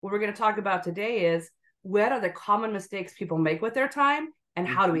What we're going to talk about today is what are the common mistakes people make with their time and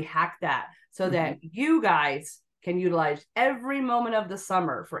how do we hack that so that you guys can utilize every moment of the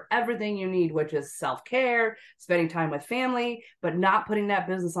summer for everything you need, which is self-care, spending time with family, but not putting that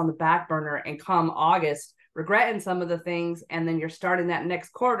business on the back burner and come August, regretting some of the things, and then you're starting that next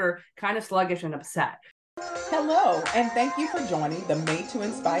quarter kind of sluggish and upset. Hello, and thank you for joining the Made to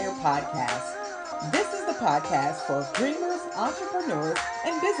Inspire podcast. This is the podcast for dreamers, entrepreneurs,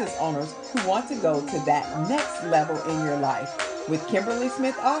 and business owners who want to go to that next level in your life with Kimberly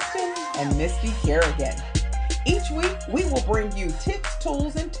Smith Austin and Misty Kerrigan. Each week, we will bring you tips,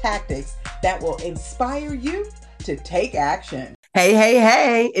 tools, and tactics that will inspire you to take action.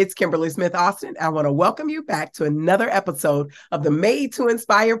 Hey, it's Kimberly Smith Austin. I want to welcome you back to another episode of the Made to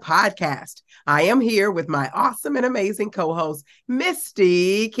Inspire podcast. I am here with my awesome and amazing co-host,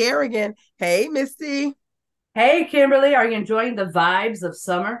 Misty Kerrigan. Hey, Misty. Hey, Kimberly. Are you enjoying the vibes of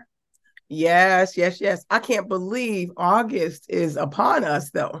summer? Yes. I can't believe August is upon us,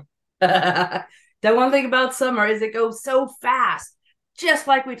 though. The one thing about summer is it goes so fast. Just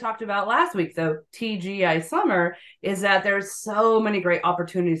like we talked about last week, though, TGI summer, is that there's so many great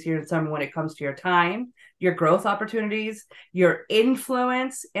opportunities here in summer when it comes to your time, your growth opportunities, your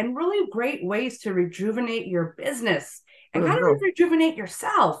influence, and really great ways to rejuvenate your business and kind of rejuvenate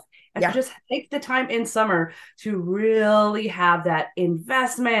yourself. And to just take the time in summer to really have that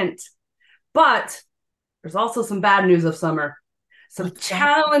investment. But there's also some bad news of summer. Some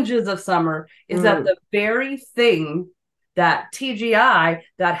challenges of summer is that the very thing that TGI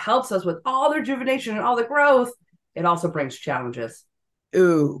that helps us with all the rejuvenation and all the growth, it also brings challenges.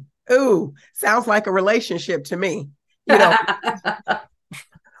 Ooh, sounds like a relationship to me. You know,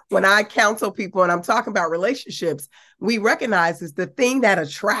 when I counsel people and I'm talking about relationships, we recognize it's the thing that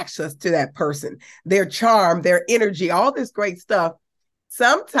attracts us to that person, their charm, their energy, all this great stuff.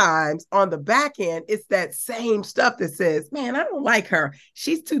 Sometimes on the back end, it's that same stuff that says, man, I don't like her.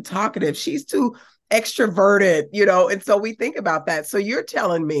 She's too talkative. She's too extroverted, and so we think about that. So you're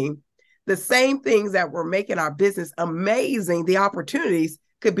telling me the same things that were making our business amazing, the opportunities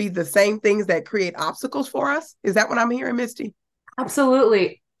could be the same things that create obstacles for us? Is that what I'm hearing, Misty?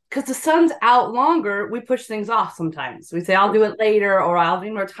 Absolutely. Because the sun's out longer, we push things off sometimes. We say, I'll do it later, or I'll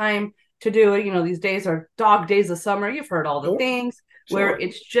need more time to do it. These days are dog days of summer. You've heard all the things where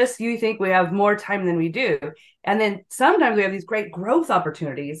it's just you think we have more time than we do. And then sometimes we have these great growth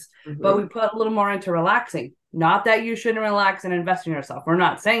opportunities, but we put a little more into relaxing. Not that you shouldn't relax and invest in yourself. We're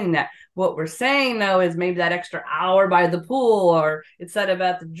not saying that. What we're saying, though, is maybe that extra hour by the pool, or instead of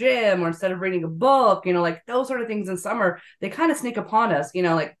at the gym, or instead of reading a book, like those sort of things in summer, they kind of sneak upon us,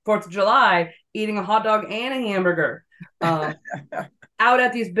 like 4th of July, eating a hot dog and a hamburger. Out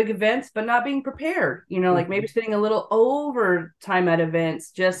at these big events, but not being prepared, like maybe spending a little overtime at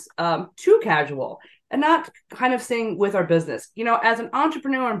events, just too casual, and not kind of staying with our business. As an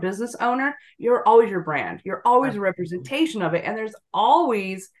entrepreneur and business owner, you're always your brand. You're always a representation of it. And there's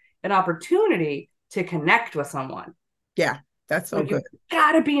always an opportunity to connect with someone. Yeah, that's so good.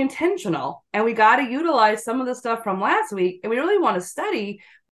 Got to be intentional. And we got to utilize some of the stuff from last week. And we really want to study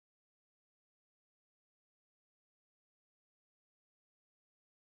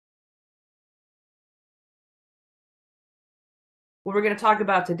what we're going to talk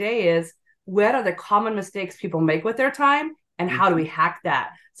about today is what are the common mistakes people make with their time and how do we hack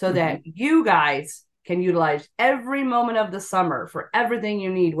that so that you guys can utilize every moment of the summer for everything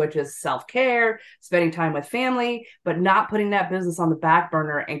you need, which is self-care, spending time with family, but not putting that business on the back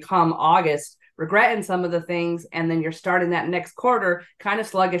burner and come August, regretting some of the things, and then you're starting that next quarter kind of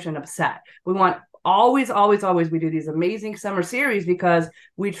sluggish and upset. We want always, we do these amazing summer series because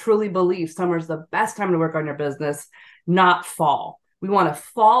we truly believe summer is the best time to work on your business, not fall. We want to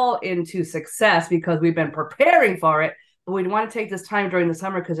fall into success because we've been preparing for it, but we want to take this time during the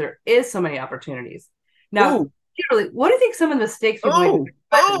summer because there is so many opportunities. Now, Kimberly, what do you think some of the mistakes people make?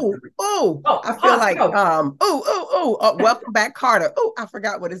 I feel like, welcome back, Carter. I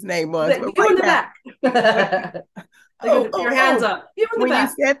forgot what his name was. You in the back. Your hands up. When you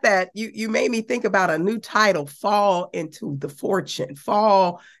said that, you made me think about a new title, Fall into the Fortune.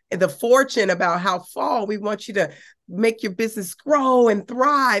 The fortune about how fall, we want you to make your business grow and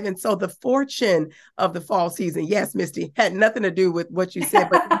thrive. And so the fortune of the fall season, yes, Misty, had nothing to do with what you said,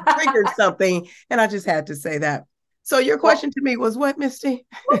 but you triggered something. And I just had to say that. So your question to me was what, Misty?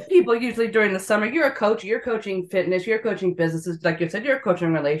 What people usually during the summer, you're a coach, you're coaching fitness, you're coaching businesses, like you said, you're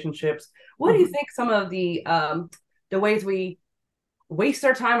coaching relationships. What do you think some of the ways we waste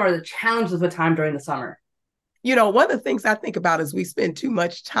our time or the challenges with time during the summer? One of the things I think about is we spend too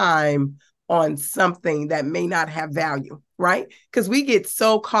much time on something that may not have value, right? Because we get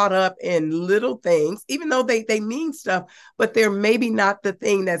so caught up in little things, even though they mean stuff, but they're maybe not the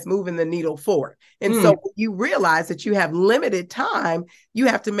thing that's moving the needle forward. And so when you realize that you have limited time, you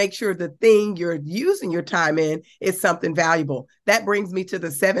have to make sure the thing you're using your time in is something valuable. That brings me to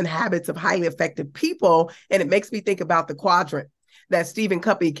the 7 habits of highly effective people. And it makes me think about the quadrant that Stephen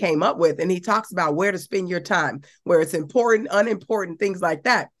Covey came up with. And he talks about where to spend your time, where it's important, unimportant, things like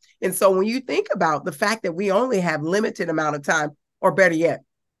that. And so when you think about the fact that we only have limited amount of time, or better yet,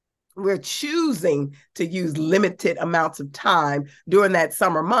 we're choosing to use limited amounts of time during that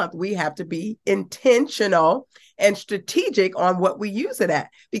summer month, we have to be intentional and strategic on what we use it at,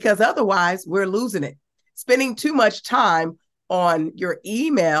 because otherwise we're losing it. Spending too much time on your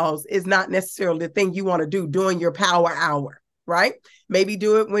emails is not necessarily the thing you want to do during your power hour, right? Maybe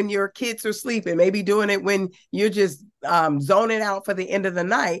do it when your kids are sleeping, maybe doing it when you're just zoning out for the end of the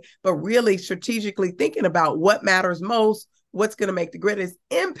night, but really strategically thinking about what matters most, what's going to make the greatest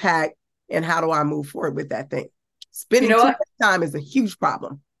impact, and how do I move forward with that thing. Spending too much time is a huge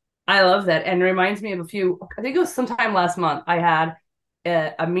problem. I love that. And it reminds me of I think it was sometime last month, I had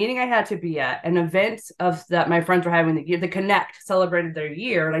a meeting I had to be at, an event that my friends were having the Connect celebrated their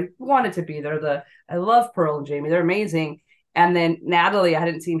year, and I wanted to be there. I love Pearl and Jamie. They're amazing. And then Natalie, I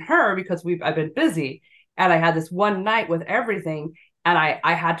hadn't seen her because I've been busy. And I had this one night with everything. And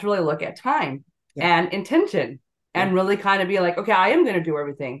I had to really look at time and intention and really kind of be like, okay, I am going to do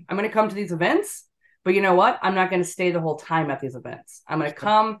everything. I'm going to come to these events, but you know what? I'm not going to stay the whole time at these events. I'm going to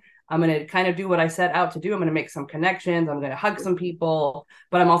come, I'm going to kind of do what I set out to do. I'm going to make some connections. I'm going to hug some people,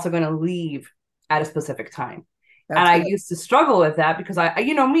 but I'm also going to leave at a specific time. And I used to struggle with that because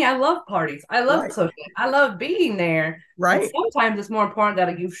me, I love parties. I love social. I love being there. Right. And sometimes it's more important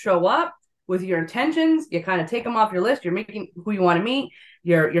that you show up with your intentions. You kind of take them off your list. You're making who you want to meet.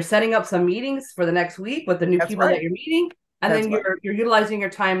 You're setting up some meetings for the next week with the new people that you're meeting. And then you're utilizing your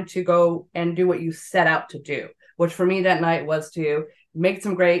time to go and do what you set out to do, which for me that night was to make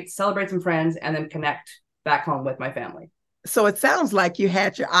some celebrate some friends, and then connect back home with my family. So it sounds like you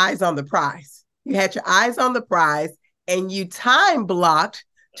had your eyes on the prize. You had your eyes on the prize, and you time blocked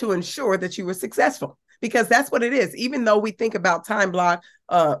to ensure that you were successful, because that's what it is. Even though we think about time block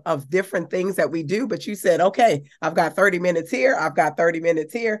of different things that we do, but you said, okay, I've got 30 minutes here. I've got 30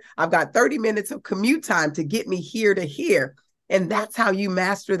 minutes here. I've got 30 minutes of commute time to get me here to here. And that's how you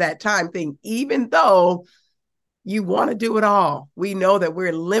master that time thing. Even though you want to do it all, we know that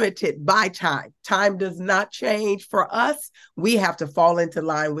we're limited by time. Time does not change for us. We have to fall into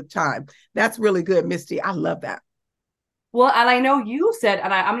line with time. That's really good, Misty. I love that. Well, and I know you said,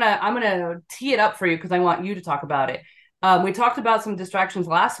 and I'm gonna tee it up for you because I want you to talk about it. We talked about some distractions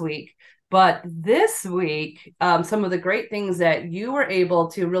last week, but this week, some of the great things that you were able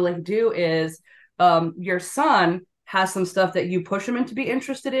to really do is your son has some stuff that you push him into be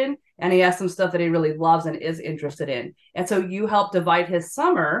interested in, and he has some stuff that he really loves and is interested in. And so you help divide his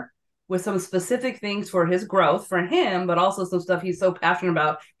summer with some specific things for his growth for him, but also some stuff he's so passionate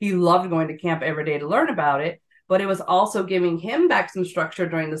about. He loved going to camp every day to learn about it, but it was also giving him back some structure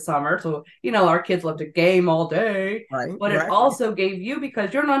during the summer. So, our kids love to game all day, but it also gave you,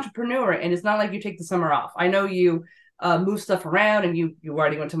 because you're an entrepreneur and it's not like you take the summer off. I know you move stuff around, and you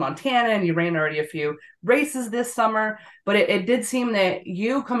already went to Montana and you ran already a few races this summer, but it did seem that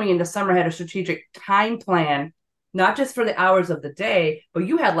you coming into summer had a strategic time plan, not just for the hours of the day, but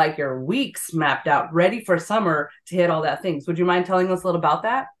you had like your weeks mapped out ready for summer to hit all that things. Would you mind telling us a little about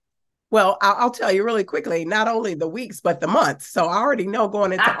that? Well, I'll tell you really quickly, not only the weeks, but the months. So I already know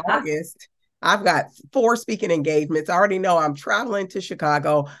going into August, I've got 4 speaking engagements. I already know I'm traveling to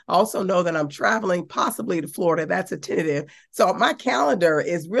Chicago. I also know that I'm traveling possibly to Florida. That's a tentative. So my calendar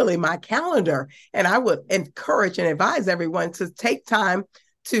is really my calendar. And I would encourage and advise everyone to take time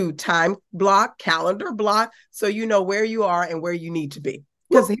to time block, calendar block, so you know where you are and where you need to be.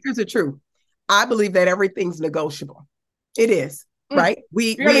 Because here's the truth. I believe that everything's negotiable. It is, right?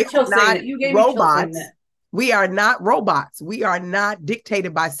 We are not robots. We are not robots. We are not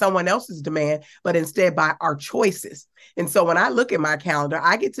dictated by someone else's demand, but instead by our choices. And so when I look at my calendar,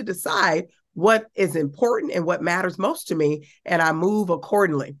 I get to decide what is important and what matters most to me, and I move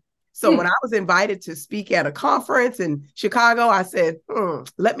accordingly. So when I was invited to speak at a conference in Chicago, I said,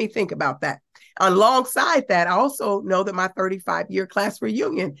 let me think about that. Alongside that, I also know that my 35-year class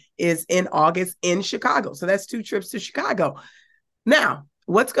reunion is in August in Chicago. So that's 2 trips to Chicago. Now,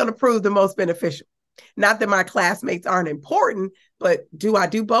 what's going to prove the most beneficial? Not that my classmates aren't important, but do I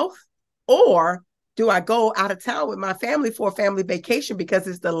do both? Or do I go out of town with my family for a family vacation because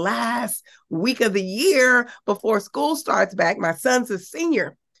it's the last week of the year before school starts back? My son's a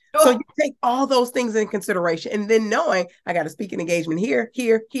senior. So you take all those things in consideration, and then knowing I got a speaking engagement here,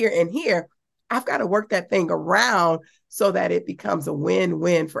 here, here, and here, I've got to work that thing around so that it becomes a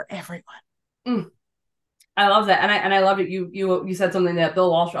win-win for everyone. Mm. I love that, and I love it. You said something that Bill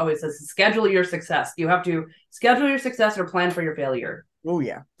Walsh always says: schedule your success. You have to schedule your success or plan for your failure. Oh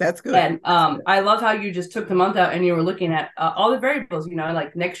yeah, that's good. And I love how you just took the month out and you were looking at all the variables. You know,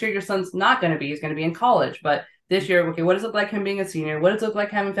 like next year your son's not going to be; he's going to be in college. But this year, okay, what does it look like him being a senior? What does it look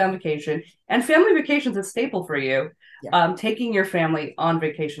like having family vacation? And family vacation is a staple for you. Yeah. Taking your family on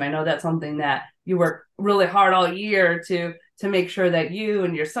vacation. I know that's something that you work really hard all year to make sure that you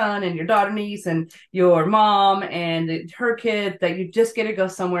and your son and your daughter niece and your mom and her kids, that you just get to go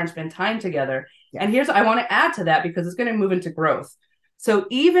somewhere and spend time together. Yeah. And I want to add to that because it's going to move into growth. So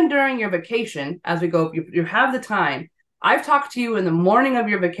even during your vacation, as we go, you have the time. I've talked to you in the morning of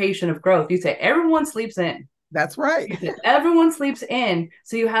your vacation of growth. You say everyone sleeps in. That's right. Everyone sleeps in.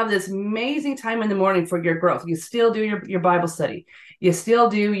 So you have this amazing time in the morning for your growth. You still do your Bible study. You still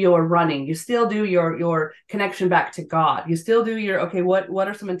do your running. You still do your connection back to God. You still do your, okay, what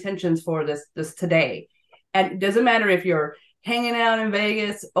are some intentions for this today? And it doesn't matter if you're hanging out in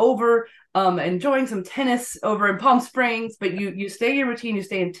Vegas over enjoying some tennis over in Palm Springs, but you stay your routine, you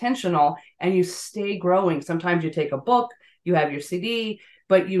stay intentional, and you stay growing. Sometimes you take a book, you have your CD,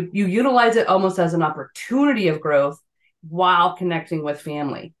 but you utilize it almost as an opportunity of growth while connecting with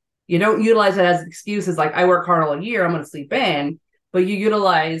family. You don't utilize it as excuses like I work hard all year, I'm going to sleep in, but you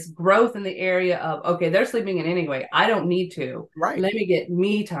utilize growth in the area of, okay, they're sleeping in anyway. I don't need to. Right. Let me get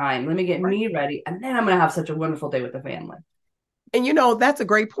me time. Let me get me ready. And then I'm going to have such a wonderful day with the family. And that's a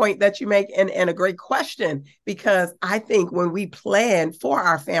great point that you make and a great question, because I think when we plan for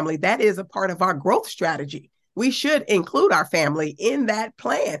our family, that is a part of our growth strategy. We should include our family in that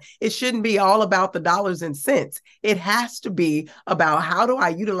plan. It shouldn't be all about the dollars and cents. It has to be about how do I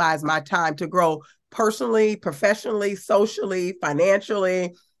utilize my time to grow personally, professionally, socially,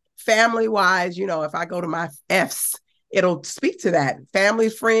 financially, family-wise. If I go to my F's, it'll speak to that. Family,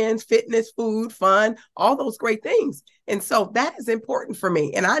 friends, fitness, food, fun, all those great things. And so that is important for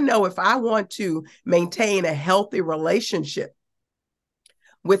me. And I know if I want to maintain a healthy relationship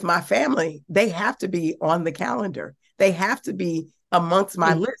with my family, they have to be on the calendar. They have to be amongst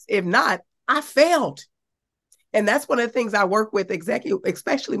my list. If not, I failed. And that's one of the things I work with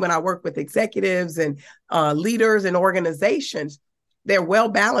especially when I work with executives and leaders and organizations. They're well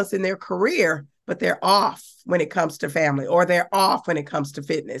balanced in their career, but they're off when it comes to family, or they're off when it comes to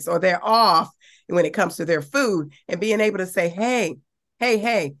fitness, or they're off when it comes to their food. And being able to say, hey,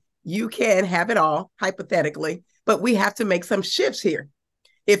 you can have it all, hypothetically, but we have to make some shifts here.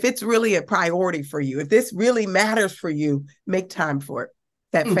 If it's really a priority for you, if this really matters for you, make time for it,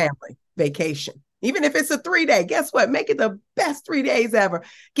 that family vacation. Even if it's a 3-day, guess what? Make it the best 3 days ever.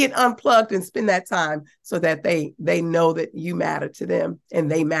 Get unplugged and spend that time so that they know that you matter to them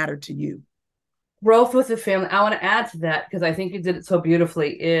and they matter to you. Growth with the family. I want to add to that because I think you did it so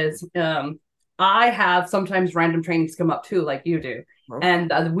beautifully is I have sometimes random trainings come up too, like you do. Okay.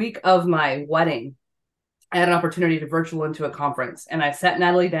 And the week of my wedding, I had an opportunity to virtual into a conference, and I sat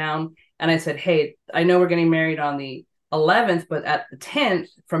Natalie down and I said, hey, I know we're getting married on the 11th, but at the 10th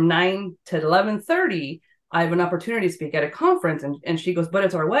from 9 to 11:30, I have an opportunity to speak at a conference. And she goes, but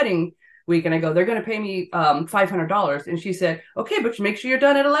it's our wedding week. And I go, they're going to pay me $500. And she said, okay, but make sure you're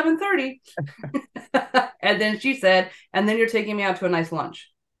done at 11:30. And then she said, and then you're taking me out to a nice lunch.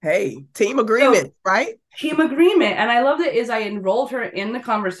 Hey, team agreement, right? Team agreement. And I love that is I enrolled her in the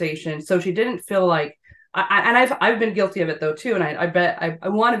conversation so she didn't feel like, I've been guilty of it though too, and I bet I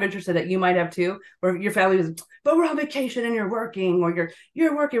want to venture to say that you might have too, where your family is, but we're on vacation and you're working, or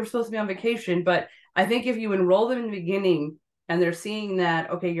you're working, we're supposed to be on vacation. But I think if you enroll them in the beginning and they're seeing that,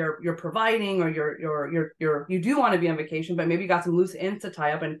 okay, you're providing, or you do want to be on vacation, but maybe you got some loose ends to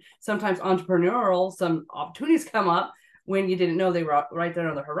tie up, and sometimes some opportunities come up when you didn't know they were right there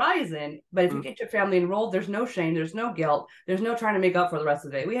on the horizon. But if you get your family enrolled, there's no shame, there's no guilt, there's no trying to make up for the rest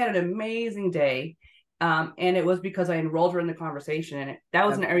of the day. We had an amazing day. And it was because I enrolled her in the conversation. And that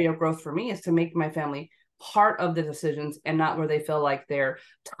was an area of growth for me, is to make my family part of the decisions and not where they feel like they're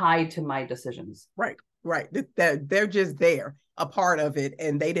tied to my decisions. Right. They're just there, a part of it,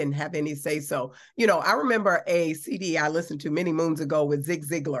 and they didn't have any say so. I remember a CD I listened to many moons ago with Zig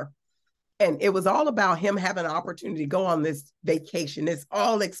Ziglar. And it was all about him having an opportunity to go on this vacation, this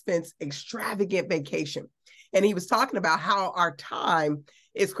all expense, extravagant vacation. And he was talking about how our time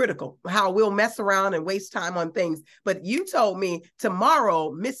is critical, how we'll mess around and waste time on things. But you told me tomorrow,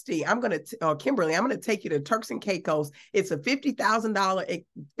 Misty, Kimberly, I'm going to take you to Turks and Caicos. It's a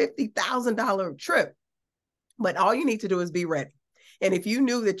 $50,000 trip, but all you need to do is be ready. And if you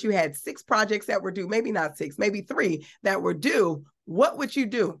knew that you had 6 projects that were due, maybe not 6, maybe 3 that were due, what would you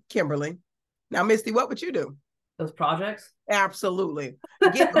do, Kimberly? Now, Misty, what would you do? Those projects? Absolutely.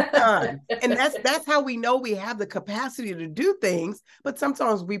 Get them done. And that's how we know we have the capacity to do things, but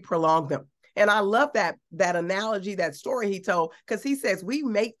sometimes we prolong them. And I love that analogy, that story he told, because he says we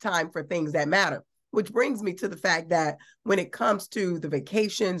make time for things that matter, which brings me to the fact that when it comes to the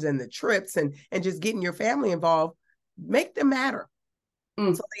vacations and the trips and just getting your family involved, make them matter.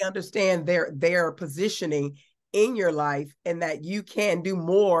 So they understand their positioning in your life and that you can do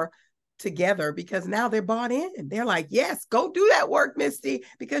more together, because now they're bought in. They're like, yes, go do that work, Misty,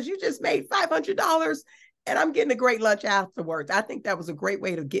 because you just made $500 and I'm getting a great lunch afterwards. I think that was a great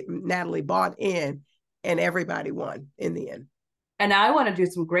way to get Natalie bought in, and everybody won in the end. And I want to do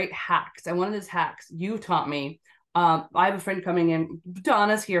some great hacks. And one of those hacks you taught me, I have a friend coming in,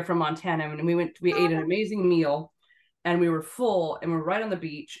 Donna's here from Montana, and we ate an amazing meal, and we were full, and we're right on the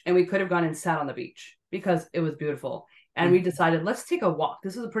beach, and we could have gone and sat on the beach because it was beautiful. And we decided, let's take a walk.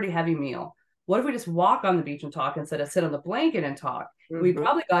 This is a pretty heavy meal. What if we just walk on the beach and talk instead of sit on the blanket and talk? We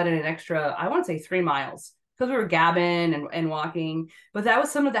probably got in an extra, I want to say 3 miles, because we were gabbing and walking. But that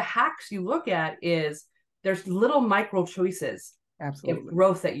was some of the hacks you look at, is there's little micro choices. Absolutely. Of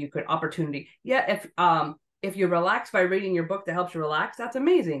growth that you could, opportunity. Yeah. If you relax by reading your book that helps you relax, that's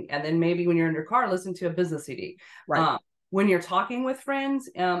amazing. And then maybe when you're in your car, listen to a business CD. Right. When you're talking with friends,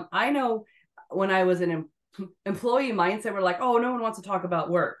 I know when I was in employee mindset, we're like, oh, no one wants to talk about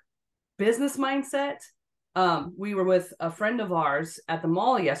work. Business mindset. We were with a friend of ours at the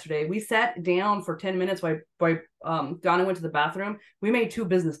mall yesterday. We sat down for 10 minutes while Donna went to the bathroom. We made 2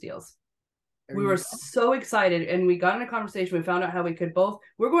 business deals. We were so excited, and we got in a conversation. We found out how we could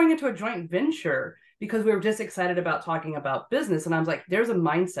we're going into a joint venture because we were just excited about talking about business. And I was like, there's a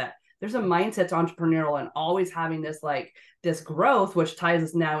mindset. There's a mindset to entrepreneurial and always having this growth, which ties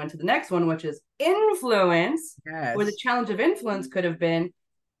us now into the next one, which is influence. Yes. Where the challenge of influence could have been,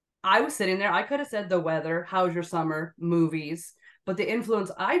 I was sitting there, I could have said the weather, how's your summer, movies, but the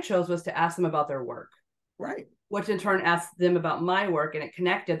influence I chose was to ask them about their work. Right. Which in turn asked them about my work, and it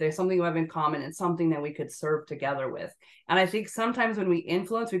connected. There's something we have in common and something that we could serve together with. And I think sometimes when we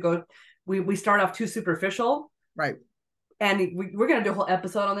influence, we start off too superficial. Right. And we're going to do a whole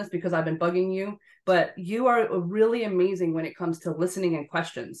episode on this because I've been bugging you, but you are really amazing when it comes to listening and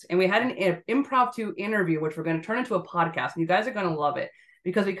questions. And we had an impromptu interview, which we're going to turn into a podcast, and you guys are going to love it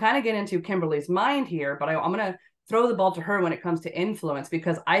because we kind of get into Kimberly's mind here, but I'm going to throw the ball to her when it comes to influence,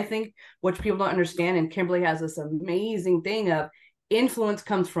 because I think what people don't understand, and Kimberly has this amazing thing of influence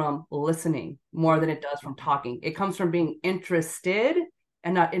comes from listening more than it does from talking. It comes from being interested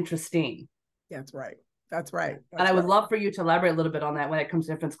and not interesting. That's right. That's right. And I would love for you to elaborate a little bit on that when it comes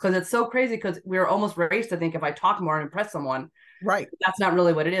to influence, because it's so crazy, because we're almost raised to think if I talk more and impress someone, right, that's not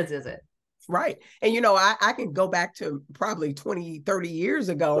really what it is it? Right. And, I can go back to probably 20, 30 years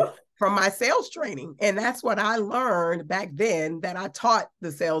ago from my sales training. And that's what I learned back then, that I taught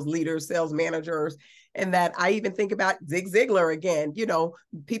the sales leaders, sales managers, and that I even think about Zig Ziglar again.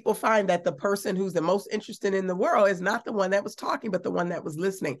 People find that the person who's the most interested in the world is not the one that was talking, but the one that was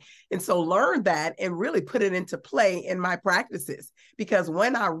listening. And so learn that and really put it into play in my practices. Because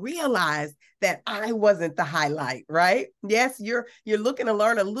when I realized that I wasn't the highlight, right? Yes, you're looking to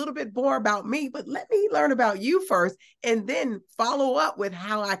learn a little bit more about me, but let me learn about you first, and then follow up with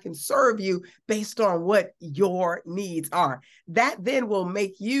how I can serve you based on what your needs are. That then will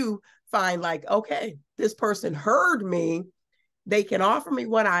make you find like, okay, this person heard me. They can offer me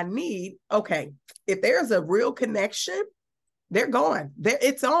what I need. Okay, if there's a real connection, they're going.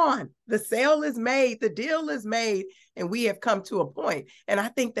 It's on. The sale is made. The deal is made. And we have come to a point. And I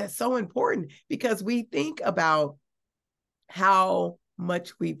think that's so important, because we think about how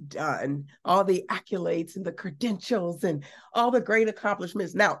much we've done, all the accolades and the credentials and all the great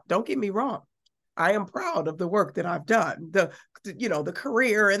accomplishments. Now, don't get me wrong. I am proud of the work that I've done, the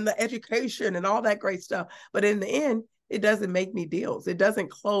career and the education and all that great stuff. But in the end, it doesn't make me deals. It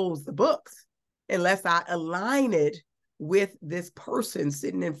doesn't close the books unless I align it with this person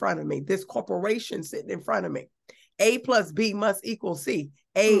sitting in front of me, this corporation sitting in front of me. A plus B must equal C.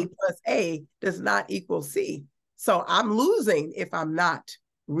 A plus A does not equal C. So I'm losing if I'm not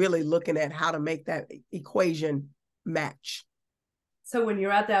really looking at how to make that equation match. So when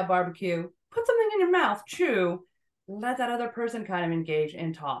you're at that barbecue, put something in your mouth, chew, let that other person kind of engage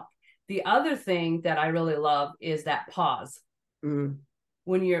and talk. The other thing that I really love is that pause.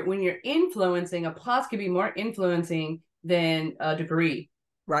 When you're influencing, a pause can be more influencing than a degree.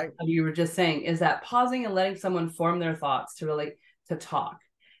 Right. You were just saying, is that pausing and letting someone form their thoughts to talk.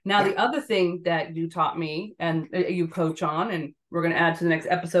 Now, the other thing that you taught me and you coach on, and we're going to add to the next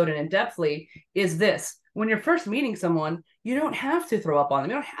episode and in-depthly, is this. When you're first meeting someone, you don't have to throw up on them.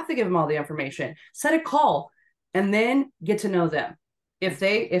 You don't have to give them all the information. Set a call and then get to know them.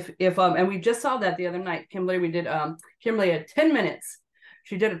 And we just saw that the other night, Kimberly had 10 minutes.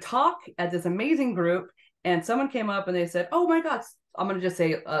 She did a talk at this amazing group, and someone came up and they said, oh my God, I'm going to just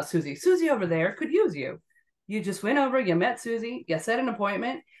say Susie over there could use you. You just went over, you met Susie, you set an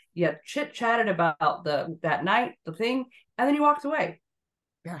appointment, you chit-chatted about that night, the thing, and then you walked away.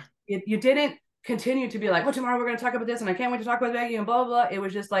 Yeah. You didn't continue to be like, well, tomorrow we're going to talk about this, and I can't wait to talk about Maggie and blah, blah, blah. It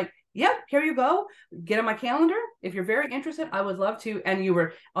was just like, yep, here you go. Get on my calendar. If you're very interested, I would love to. And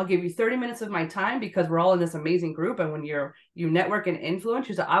I'll give you 30 minutes of my time because we're all in this amazing group. And when you network and influence,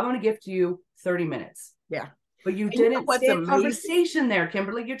 you say, I want to gift you 30 minutes. Yeah. But you didn't stay in conversation there,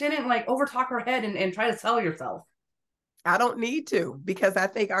 Kimberly. You didn't like overtalk her head and try to sell yourself. I don't need to, because I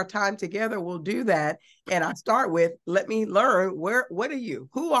think our time together will do that. And I start with, let me learn what are you?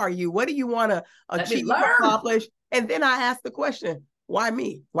 Who are you? What do you want to achieve, accomplish? And then I ask the question, why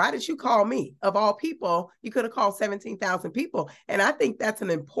me? Why did you call me? Of all people, you could have called 17,000 people. And I think that's an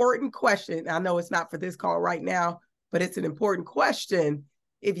important question. I know it's not for this call right now, but it's an important question.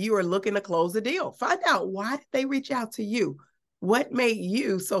 If you are looking to close a deal, find out, why did they reach out to you? What made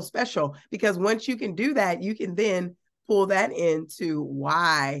you so special? Because once you can do that, you can then pull that into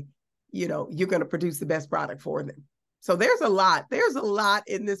why, you're going to produce the best product for them. So there's a lot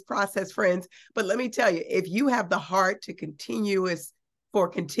in this process, friends. But let me tell you, if you have the heart to continuous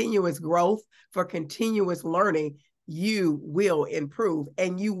growth, for continuous learning, you will improve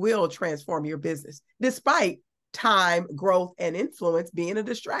and you will transform your business. Despite time, growth, and influence being a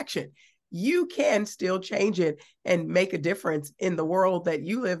distraction, you can still change it and make a difference in the world that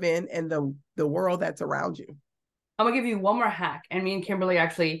you live in and the world that's around you. I'm gonna give you one more hack. And me and Kimberly,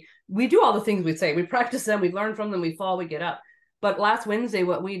 actually, we do all the things we say. We practice them, we learn from them, we fall, we get up. But last Wednesday,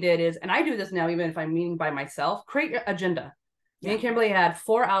 what we did is, and I do this now, even if I'm meeting by myself, create your agenda. Me and Kimberly had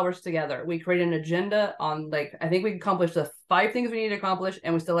 4 hours together. We created an agenda on, I think we accomplished the 5 things we needed to accomplish,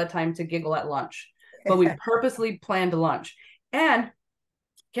 and we still had time to giggle at lunch. But we purposely planned lunch. And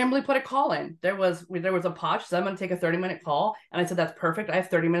Kimberly put a call in. There was a pause. She said, I'm going to take a 30-minute call. And I said, that's perfect. I have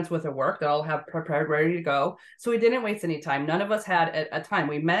 30 minutes worth of work that I'll have prepared, ready to go. So we didn't waste any time. None of us had a time.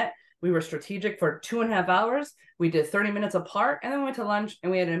 We met. We were strategic for 2.5 hours. We did 30 minutes apart, and then we went to lunch,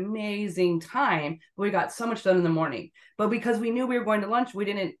 and we had an amazing time. We got so much done in the morning. But because we knew we were going to lunch, we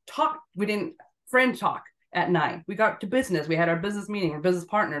didn't talk. We didn't friend talk at 9. We got to business. We had our business meeting, our business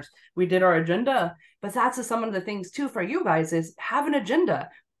partners. We did our agenda. But that's some of the things too for you guys is have an agenda.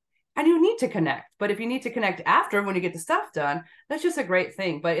 And you need to connect. But if you need to connect after, when you get the stuff done, that's just a great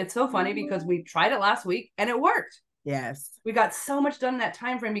thing. But it's so funny because we tried it last week and it worked. Yes. We got so much done in that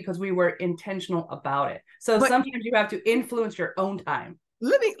time frame because we were intentional about it. So sometimes you have to influence your own time.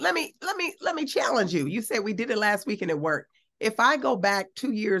 Let me challenge you. You said we did it last week and it worked. If I go back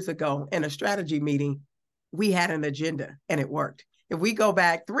 2 years ago in a strategy meeting, we had an agenda and it worked. If we go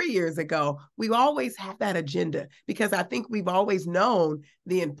back 3 years ago, we always have that agenda because I think we've always known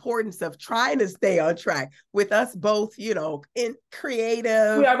the importance of trying to stay on track. With us both, in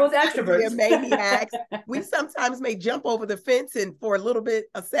creative, we are both extroverts, maniacs. We sometimes may jump over the fence and for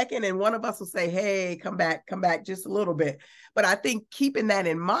a second, and one of us will say, hey, come back just a little bit. But I think keeping that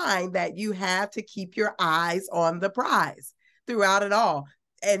in mind, that you have to keep your eyes on the prize throughout it all.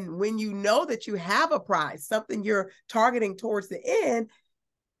 And when you know that you have a prize, something you're targeting towards the end,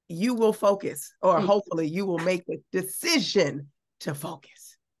 you will focus, or hopefully you will make the decision to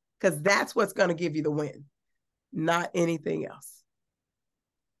focus, because that's what's going to give you the win, not anything else.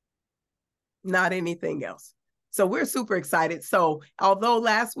 Not anything else. So we're super excited. So although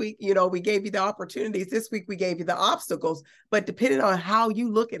last week, we gave you the opportunities, this week we gave you the obstacles, but depending on how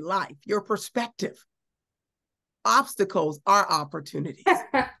you look at life, your perspective, obstacles are opportunities.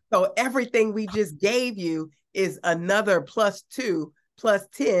 So everything we just gave you is another +2,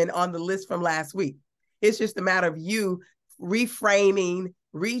 +10 on the list from last week. It's just a matter of you reframing,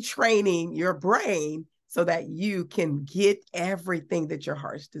 retraining your brain so that you can get everything that your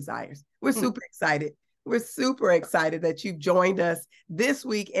heart desires. We're super excited. We're super excited that you've joined us this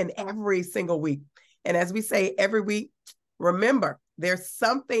week and every single week. And as we say every week, remember, there's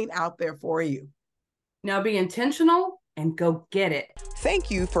something out there for you. Now be intentional and go get it. Thank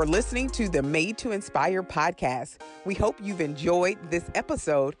you for listening to the Made to Inspire podcast. We hope you've enjoyed this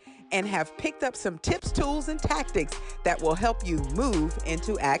episode and have picked up some tips, tools, and tactics that will help you move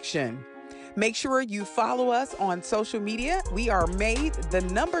into action. Make sure you follow us on social media. We are made the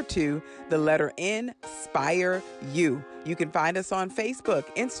number 2, the letter N, Inspire You. You can find us on Facebook,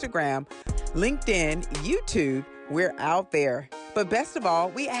 Instagram, LinkedIn, YouTube. We're out there. But best of all,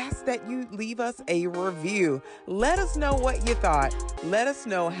 we ask that you leave us a review. Let us know what you thought. Let us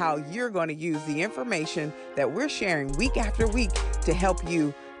know how you're going to use the information that we're sharing week after week to help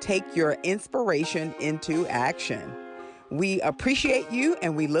you take your inspiration into action. We appreciate you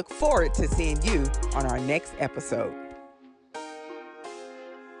and we look forward to seeing you on our next episode.